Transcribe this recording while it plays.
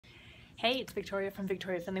Hey, it's Victoria from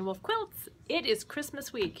Victoria Finley Wolf Quilts. It is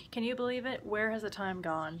Christmas week. Can you believe it? Where has the time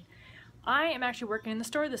gone? I am actually working in the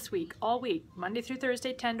store this week, all week, Monday through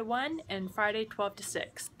Thursday 10 to 1 and Friday 12 to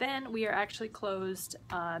 6. Then we are actually closed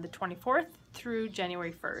the 24th through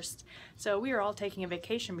January 1st. So we are all taking a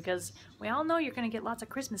vacation because we all know you're going to get lots of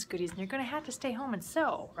Christmas goodies and you're going to have to stay home and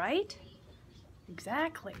sew, right?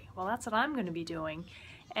 Exactly. Well, that's what I'm going to be doing.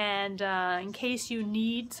 And in case you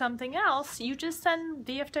need something else, you just send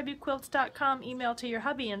vfwquilts.com email to your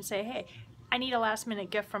hubby and say, hey, I need a last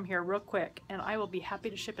minute gift from here real quick, and I will be happy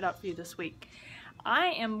to ship it out for you this week.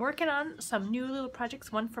 I am working on some new little projects,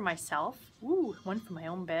 one for myself, one for my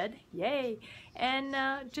own bed, yay, and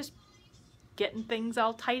just getting things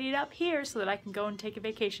all tidied up here so that I can go and take a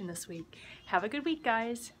vacation this week. Have a good week,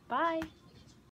 guys. Bye.